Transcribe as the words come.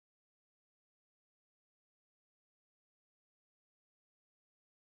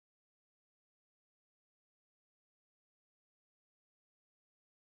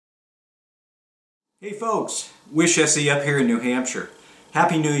Hey folks, Wish SE up here in New Hampshire.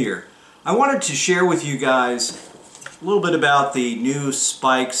 Happy New Year. I wanted to share with you guys a little bit about the new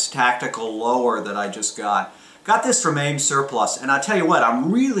Spikes tactical lower that I just got. Got this from AIM Surplus, and I tell you what,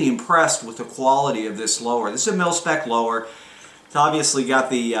 I'm really impressed with the quality of this lower. This is a mil-spec lower. It's obviously got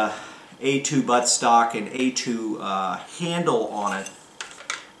the A2 buttstock and A2 handle on it,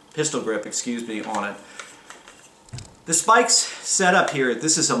 pistol grip, excuse me, on it. The Spikes setup here,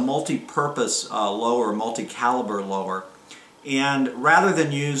 this is a multi-purpose lower, multi-caliber lower, and rather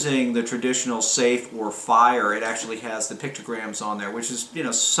than using the traditional safe or fire, it actually has the pictograms on there, which is, you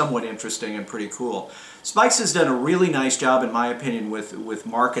know, somewhat interesting and pretty cool. Spikes has done a really nice job, in my opinion, with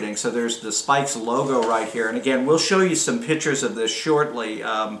marketing. So there's the Spikes logo right here, and again, we'll show you some pictures of this shortly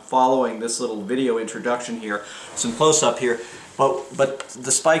following this little video introduction here, some close-up here. But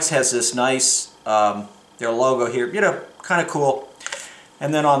the Spikes has this nice their logo here, you know, kind of cool.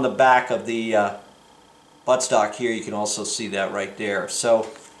 And then on the back of the buttstock here, you can also see that right there. So,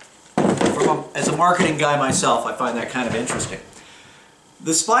 as a marketing guy myself, I find that kind of interesting.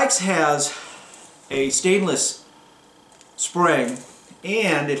 The Spikes has a stainless spring,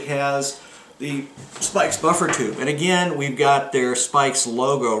 and it has the Spikes buffer tube. And again, we've got their Spikes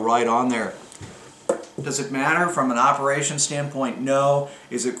logo right on there. Does it matter from an operation standpoint? No.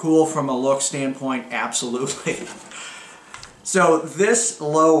 Is it cool from a look standpoint? Absolutely. So this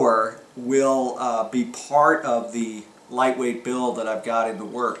lower will be part of the lightweight build that I've got in the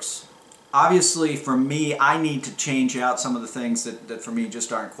works. Obviously, for me, I need to change out some of the things that for me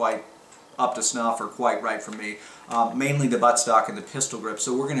just aren't quite up to snuff or quite right for me. Mainly the buttstock and the pistol grip,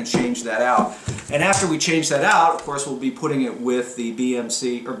 so we're going to change that out. And after we change that out, of course, we'll be putting it with the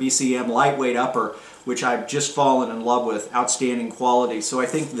BMC or BCM lightweight upper, which I've just fallen in love with. Outstanding quality. So I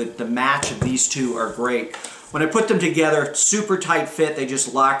think that the match of these two are great. When I put them together, super tight fit, they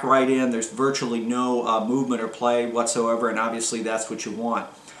just lock right in. There's virtually no movement or play whatsoever, and obviously that's what you want.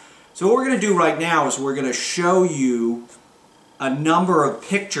 So what we're going to do right now is we're going to show you a number of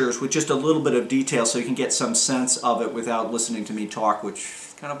pictures with just a little bit of detail so you can get some sense of it without listening to me talk, which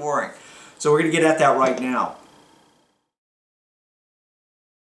is kind of boring. So we're going to get at that right now.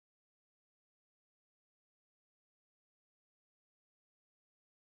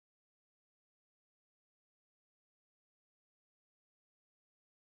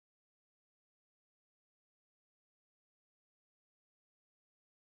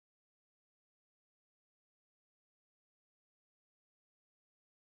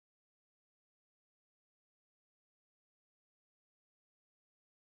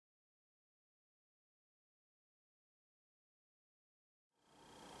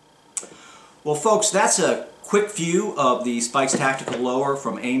 Well folks, that's a quick view of the Spikes Tactical Lower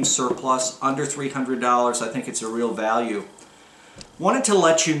from AIM Surplus, under $300. I think it's a real value. Wanted to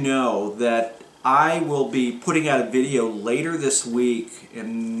let you know that I will be putting out a video later this week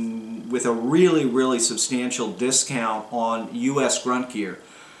with a really substantial discount on US grunt gear.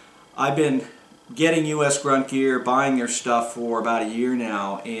 I've been getting US grunt gear, buying their stuff for about a year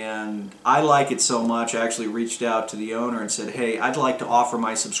now, and I like it so much I actually reached out to the owner and said, hey, I'd like to offer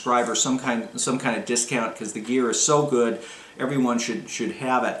my subscribers some kind of discount because the gear is so good, everyone should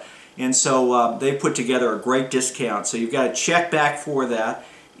have it. And so they put together a great discount, so you've got to check back for that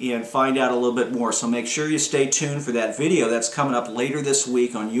and find out a little bit more. So make sure you stay tuned for that video that's coming up later this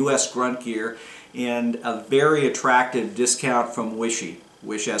week on US grunt gear, and a very attractive discount from Wish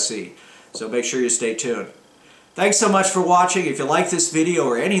SE. So make sure you stay tuned. Thanks so much for watching. If you like this video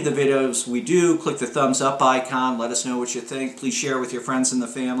or any of the videos we do, click the thumbs up icon. Let us know what you think. Please share with your friends and the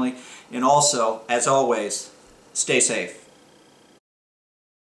family. And also, as always, stay safe.